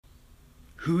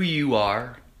Who you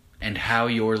are and how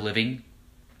you're living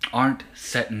aren't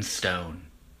set in stone.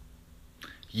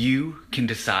 You can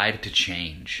decide to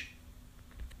change.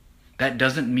 That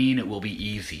doesn't mean it will be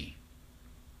easy.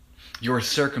 Your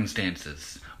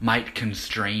circumstances might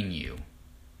constrain you.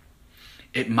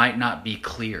 It might not be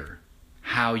clear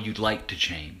how you'd like to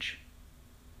change.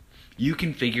 You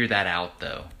can figure that out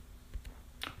though.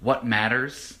 What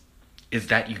matters is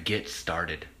that you get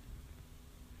started.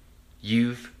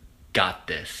 You've got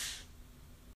this.